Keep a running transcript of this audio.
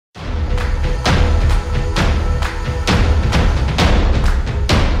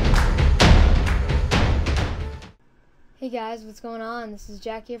guys, what's going on? This is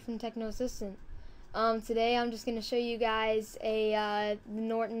Jack here from Techno Assistant. Today I'm just going to show you guys a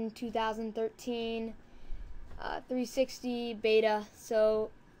Norton 2013 360 beta. So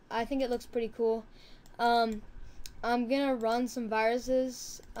I think it looks pretty cool. I'm going to run some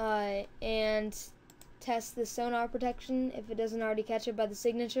viruses and test the sonar protection if it doesn't already catch it by the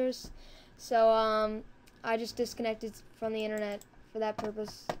signatures. So I just disconnected from the internet for that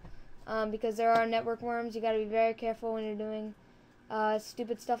purpose. Because there are network worms, you got to be very careful when you're doing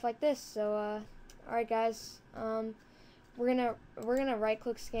stupid stuff like this. So, alright guys, we're gonna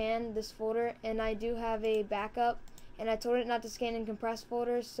right-click scan this folder, and I do have a backup, and I told it not to scan in compressed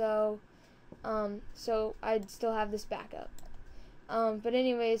folders, so I'd still have this backup. But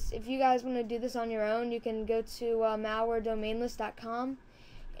anyways, if you guys want to do this on your own, you can go to malwaredomainlist.com,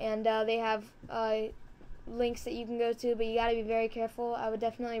 and they have links that you can go to, but you got to be very careful. I would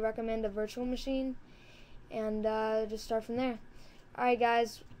definitely recommend a virtual machine, and just start from there. Alright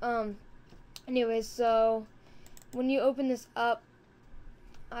guys, anyways, so when you open this up,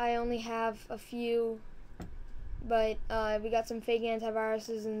 I only have a few, but we got some fake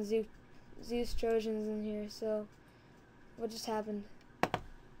antiviruses and Zeus Trojans in here. So what just happened? That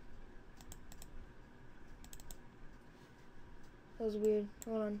was weird.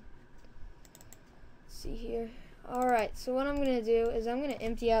 Hold on. See here. Alright, so what I'm going to do is I'm going to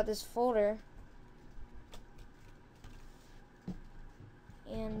empty out this folder,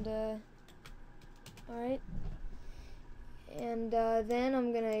 and alright, and then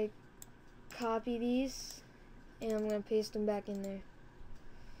I'm going to copy these and I'm going to paste them back in there,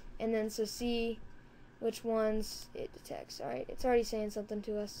 and then so see which ones it detects. Alright, it's already saying something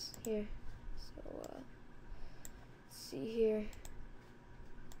to us here, so let's see here.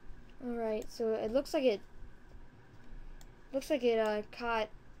 Alright, so it looks like it caught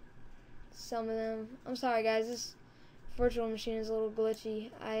some of them. I'm sorry guys, this virtual machine is a little glitchy.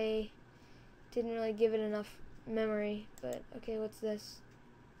 I didn't really give it enough memory, but okay, what's this?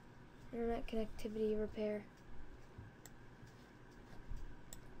 Internet connectivity repair.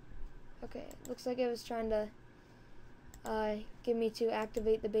 Okay, looks like it was trying to get me to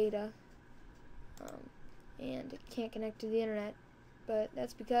activate the beta, and it can't connect to the internet. But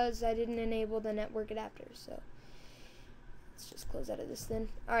that's because I didn't enable the network adapter. So let's just close out of this then.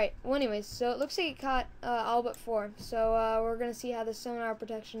 Alright, well anyways, so it looks like it caught all but 4. So we're going to see how the sonar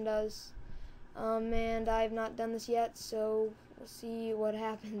protection does. And I've not done this yet, so we'll see what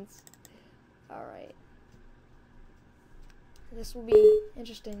happens. Alright. This will be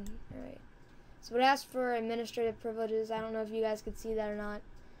interesting. Alright. So it asked for administrative privileges. I don't know if you guys could see that or not.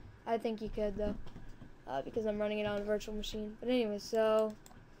 I think you could though. Because I'm running it on a virtual machine. But anyway, so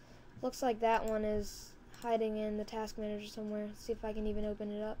looks like that one is hiding in the task manager somewhere. Let's see if I can even open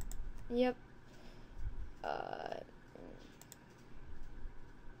it up. Yep.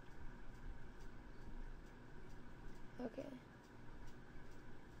 Okay.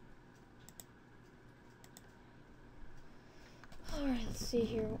 Alright, let's see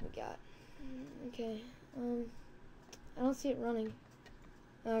here what we got. Okay. I don't see it running.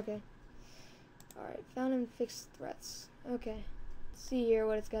 Okay. Alright, found and fixed threats. Okay, let's see here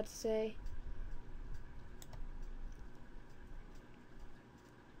what it's got to say.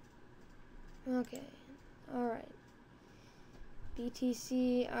 Okay, alright.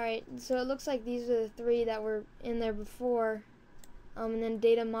 BTC, alright, so it looks like these are the 3 that were in there before. And then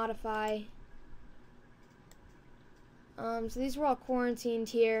data modify. So these were all quarantined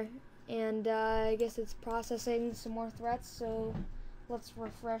here, and I guess it's processing some more threats, so let's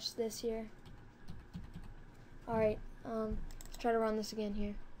refresh this here. Alright, let's try to run this again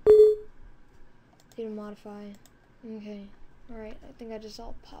here. Data modify. Okay. Alright, I think I just saw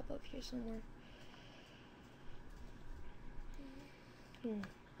it pop up here somewhere.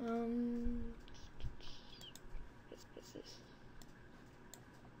 What's this?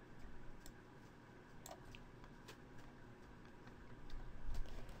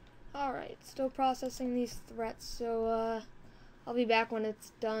 Alright, still processing these threats, so I'll be back when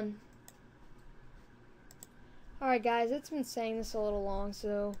it's done. Alright guys, it's been saying this a little long,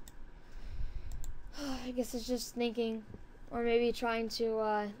 so I guess it's just thinking, or maybe trying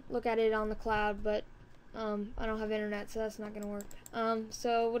to look at it on the cloud, but I don't have internet, so that's not going to work.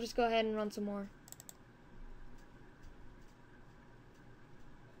 So we'll just go ahead and run some more.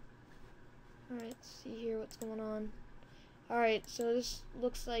 Alright, let's see here what's going on. Alright, so this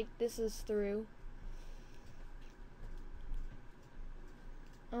looks like this is through.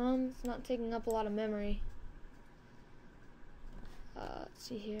 It's not taking up a lot of memory. Let's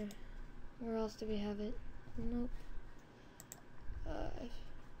see here. Where else do we have it? Nope.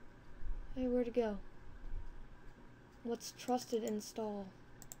 Hey, where'd it go? What's trusted install?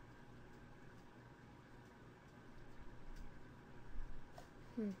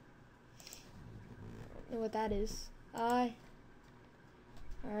 I don't know what that is. Alright.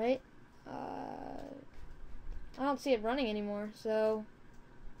 I don't see it running anymore, so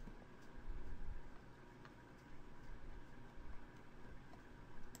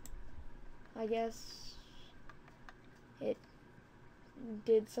I guess it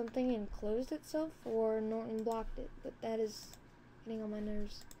did something and closed itself, or Norton blocked it, but that is getting on my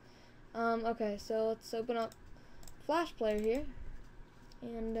nerves. Okay, so let's open up Flash Player here,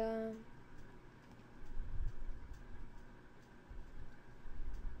 and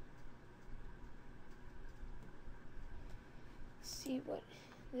see what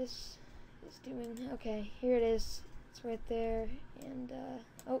this is doing. Okay, here it is. It's right there, and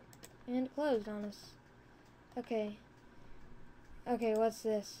oh, and it closed on us. Okay, what's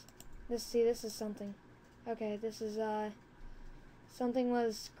this? This is something. Okay, this is something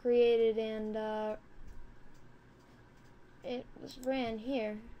was created, and it was ran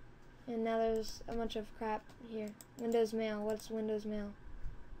here, and now there's a bunch of crap here. Windows Mail. What's Windows Mail?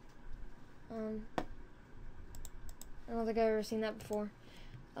 I don't think I've ever seen that before.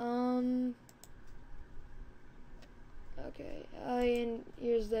 Okay, and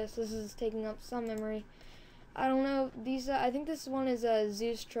here's this. This is taking up some memory. I don't know, these, I think this one is a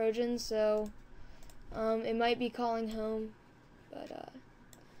Zeus Trojan, so, it might be calling home, but,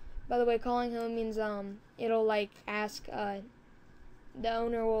 by the way, calling home means, it'll, like, ask, the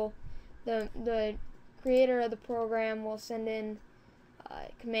owner will, the creator of the program will send in,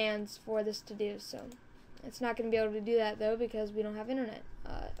 commands for this to do, so. It's not going to be able to do that, though, because we don't have internet.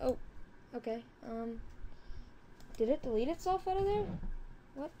 Oh, okay. Did it delete itself out of there?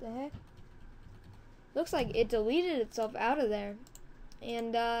 What the heck? Looks like it deleted itself out of there.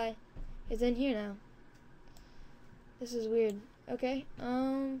 And, it's in here now. This is weird. Okay,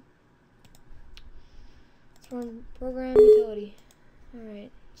 it's from Program Utility.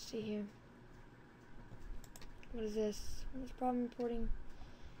 Alright, let's see here. What is this? What's problem reporting?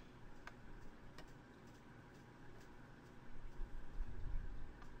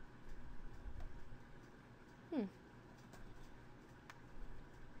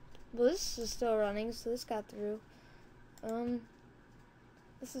 Well, this is still running, so this got through.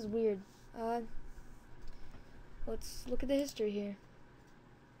 This is weird. Let's look at the history here.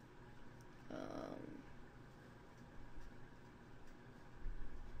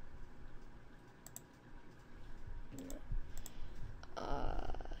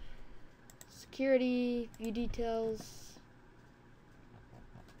 Security, view details.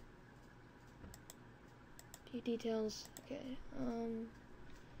 View details, okay.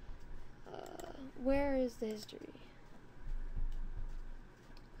 Where is the history?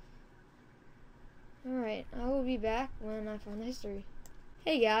 Alright, I will be back when I find the history.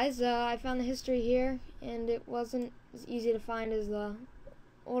 Hey guys, I found the history here, and it wasn't as easy to find as the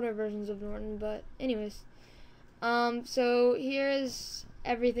older versions of Norton, but anyways. So here is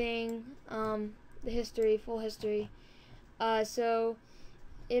everything, the history, full history. So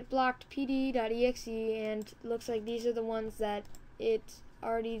it blocked pd.exe, and looks like these are the ones that it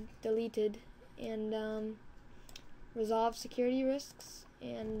already deleted, and resolve security risks,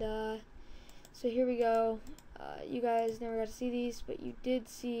 and so here we go. You guys never got to see these, but you did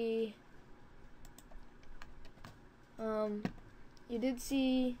see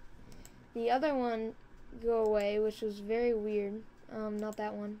the other one go away, which was very weird. Not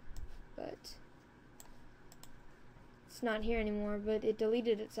that one, but it's not here anymore, but it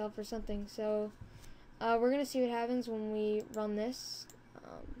deleted itself or something. So we're gonna see what happens when we run this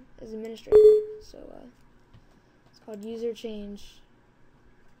as administrator. So it's called user change.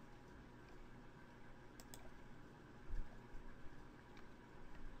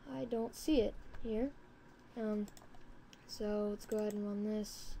 I don't see it here. So let's go ahead and run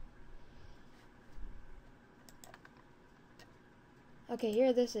this. Okay,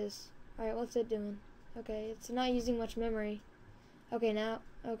 here this is. Alright, what's it doing? Okay, it's not using much memory. Okay, now,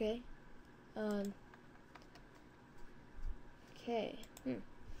 okay. Okay.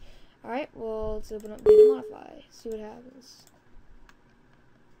 Alright, well, let's open up data modify, see what happens.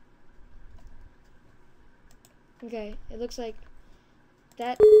 Okay, it looks like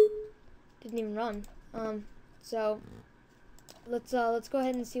that didn't even run. So let's go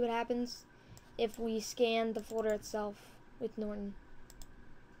ahead and see what happens if we scan the folder itself with Norton.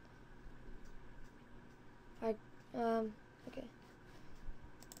 Alright, okay.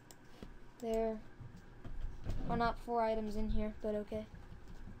 There are not 4 items in here, but okay.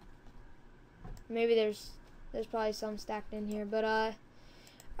 Maybe there's probably some stacked in here, but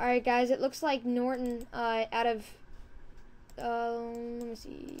alright guys, it looks like Norton out of Let me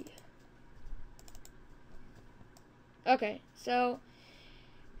see. Okay, so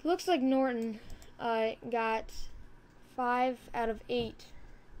it looks like Norton got 5 out of 8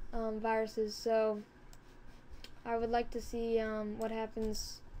 viruses, so I would like to see what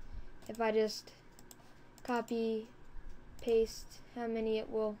happens if I just copy paste how many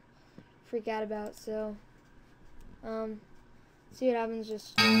it will freak out about. So see what happens.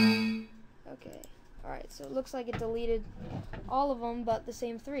 Just okay. Alright, so it looks like it deleted all of them but the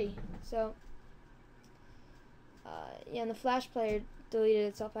same 3. So yeah, and the Flash player deleted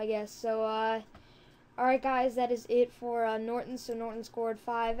itself, I guess. So alright guys, that is it for Norton. So Norton scored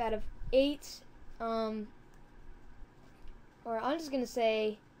 5 out of 8. Or I'm just gonna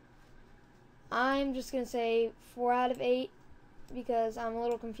say 4 out of 8 because I'm a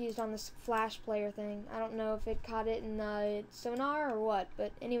little confused on this Flash player thing. I don't know if it caught it in sonar or what.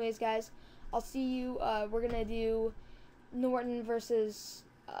 But anyways, guys, I'll see you. We're gonna do Norton versus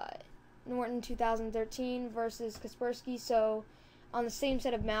Norton 2013 versus Kaspersky. So on the same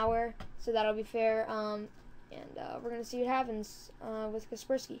set of malware. So that'll be fair. And we're gonna see what happens with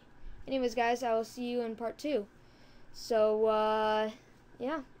Kaspersky. Anyways, guys, I will see you in part 2. So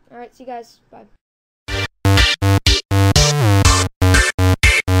yeah. All right. See you guys. Bye.